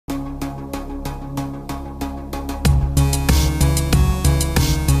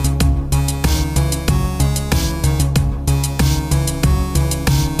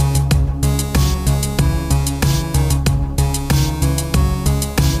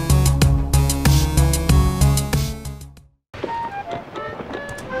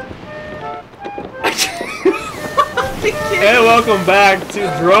And welcome back to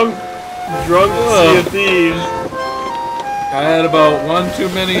Drunk Sea of Thieves. I had about one too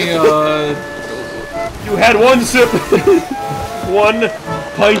many, You had one sip, one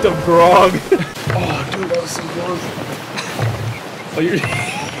pint of grog. Oh, dude, that was so close. Oh, you're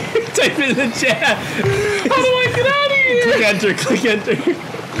typing in the chat. How do I get out of here? Click enter, click enter.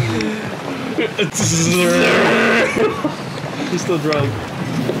 He's still drunk.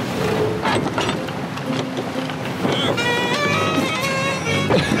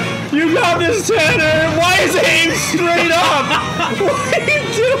 You got this, Tanner! Why is it aimed straight up? What are you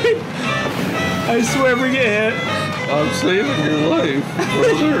doing? I swear we get hit. I'm saving your life,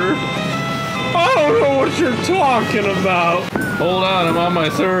 brother. I don't know what you're talking about. Hold on, I'm on my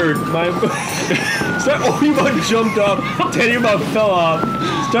third. Oh, you about jumped up. Tanner, you about fell off.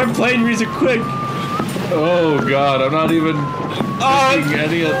 Start playing music quick. Oh god, I'm not even touching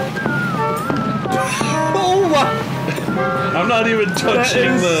any of... Oh my... I'm not even touching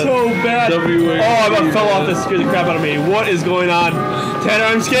that is the so bad. WA. Oh, I about fell off. This scared the crap out of me. What is going on? Tanner,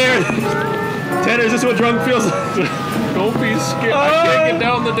 I'm scared. Tanner, is this what drunk feels like? Don't be scared. I can't get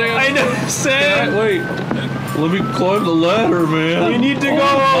down the damn... I know, Sam. Wait. Let me climb the ladder, man. You need to go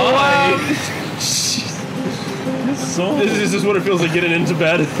away. This is what it feels like getting into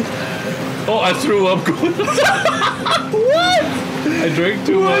bed. Oh, I threw up. What? I drank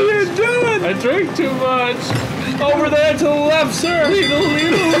too much. What are you doing? I drank too much. Over there to the left, sir.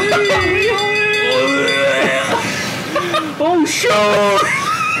 Oh, sure.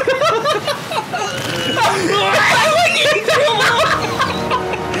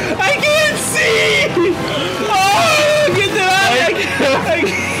 I can't see. Oh, get that out. I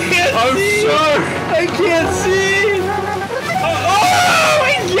can't I'm see. sure. I can't see. Oh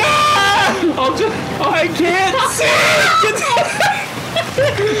my God. I can't see. Get that.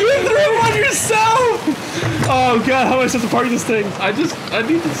 You threw on yourself! Oh god, how am I supposed to park this thing? I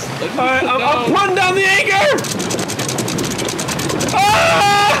need this. Alright, I'm putting down the anchor!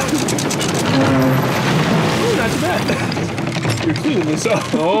 Ah! Ooh, not too bad. You're cleaning this up.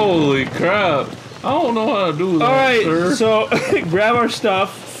 Holy crap. I don't know how to do that. Alright, sir. so grab our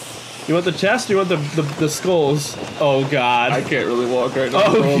stuff. You want the chest or you want the skulls? Oh god. I can't really walk right now.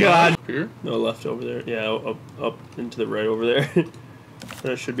 Oh god. Here? No, left over there. Yeah, up into the right over there.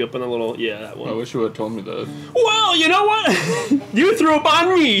 That should be up on the little, yeah, that one. I wish you had told me that. Well, you know what? You threw up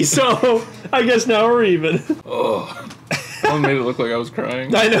on me, so I guess now we're even. Oh. I made it look like I was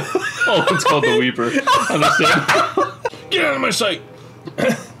crying. I know. Oh, it's called the Weeper. Understand? Get out of my sight!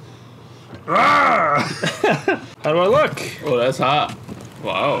 How do I look? Oh, that's hot.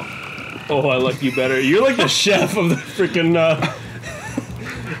 Wow. Oh, I like you better. You're like the chef of the freaking,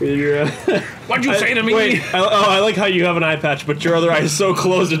 What'd you say to me? Wait, I like how you have an eye patch, but your other eye is so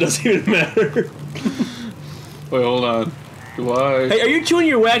closed it doesn't even matter. Wait, hold on. Do I... Hey, are you chewing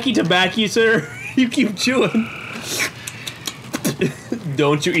your wacky tobacco, sir? You keep chewing.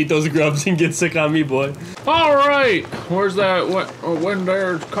 Don't you eat those grubs and get sick on me, boy. Alright! Where's that? What? Oh, when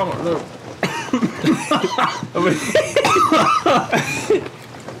there's coming...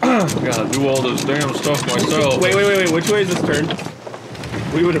 Gotta do all this damn stuff myself. Wait. Which way is this turn?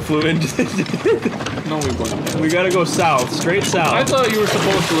 We would have flew into No, we wouldn't. We gotta go south, straight south. I thought you were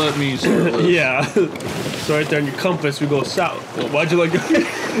supposed to let me start with. Yeah. So right there on your compass, we go south. Well, why'd you like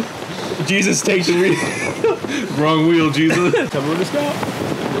Jesus takes the wheel. Wrong wheel, Jesus. Tell me where to stop.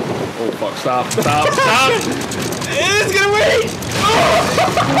 Oh, fuck. Stop. It's gonna wait! Oh,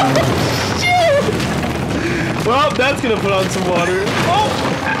 shit! Well, that's gonna put on some water. Oh!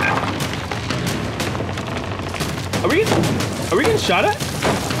 Are we getting shot at?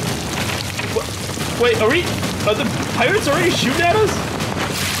 Wait, are the pirates already shooting at us?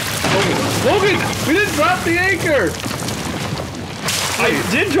 Logan, we didn't drop the anchor! I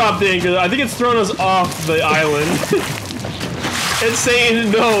did drop the anchor. I think it's thrown us off the island. It's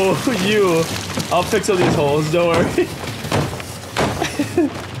saying, no, you. I'll fix all these holes, don't worry.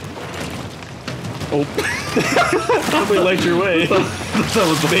 Oh. Somebody liked your way. That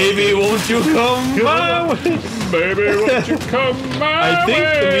was Baby, won't you come my way? Baby, won't you come my way? I think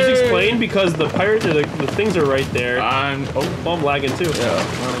the music's playing because the pirates or the things are right there. I'm lagging too. Yeah,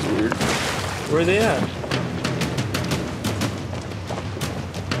 that was weird. Where are they at?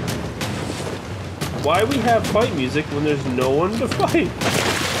 Why we have fight music when there's no one to fight?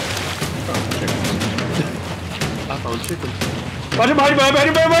 I found chickens. Behind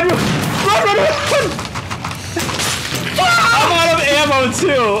you! Run! I'm out of ammo too!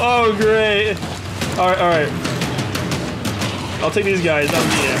 Oh, great. Alright. I'll take these guys. I don't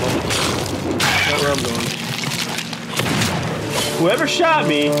need ammo. Not where I'm going. Whoever shot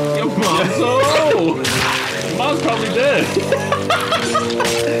me. Your mom's so Mom's probably dead.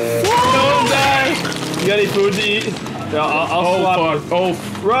 Don't die. You got any food to eat? Yeah, I'll swap you. Oh,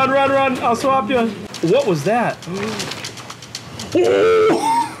 Run, run, run. I'll swap you. What was that?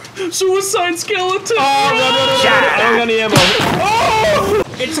 oh! Suicide skeleton! Oh, run, run, run, run. I don't got any ammo. Oh!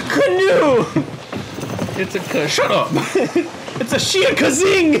 It's a canoe! It's a shut up! It's a Shia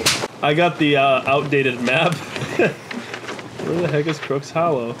Kazing! I got the outdated map. Where the heck is Crook's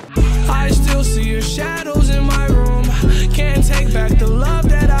Hollow? I still see your shadows in my room. Can't take back the love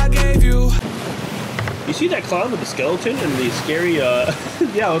that I gave you. You see that clown with the skeleton and the scary, yeah,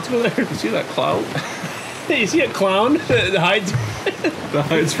 let's go there. You see that clown? Hey, you see a clown that hides? That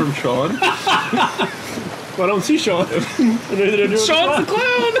hides from Sean? Well, I don't see Sean. Sean's the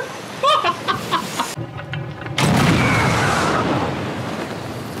clown!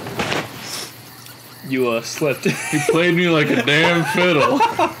 You, slipped. He played me like a damn fiddle.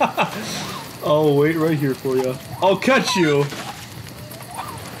 I'll wait right here for you. I'll catch you.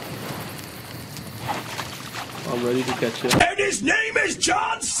 I'm ready to catch you. And his name is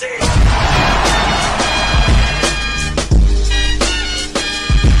John C.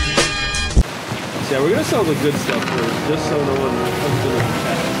 Yeah, we're gonna sell the good stuff first, just so no one comes in and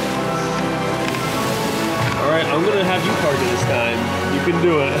attacks. Alright, I'm gonna have you park it this time. You can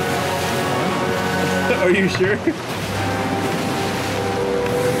do it. Are you sure?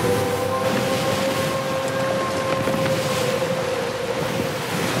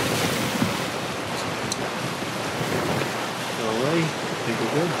 Alright, I think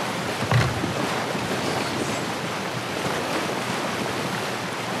we're good.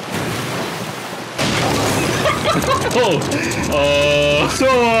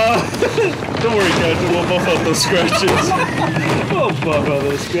 Don't worry, Captain, we'll buff out those scratches. We'll buff out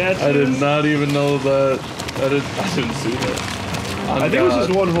those scratches. I did not even know that. I didn't see that. I think it was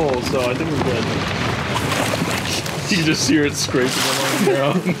just one hole, so I think we're good. You can just hear it scraping along the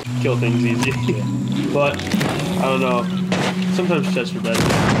ground. Kill things easy. But, I don't know. Sometimes chests are better.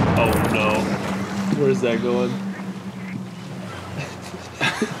 Oh no. Where's that going?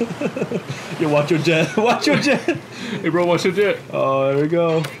 Yo, watch your jet. Watch your jet. Hey bro, watch your jet. Oh, there we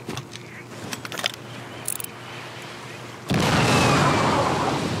go.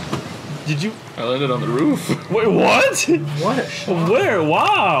 Did you? I landed on the roof. Wait, what? What a shot. Where?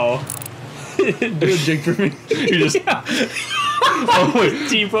 Wow. Do a jig for me. You just. Oh wait.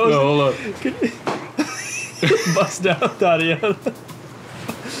 T-pose. No, hold on. Bust down, Tatiana.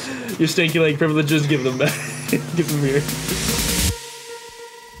 Your stanky leg privileges, give them back. Give them here.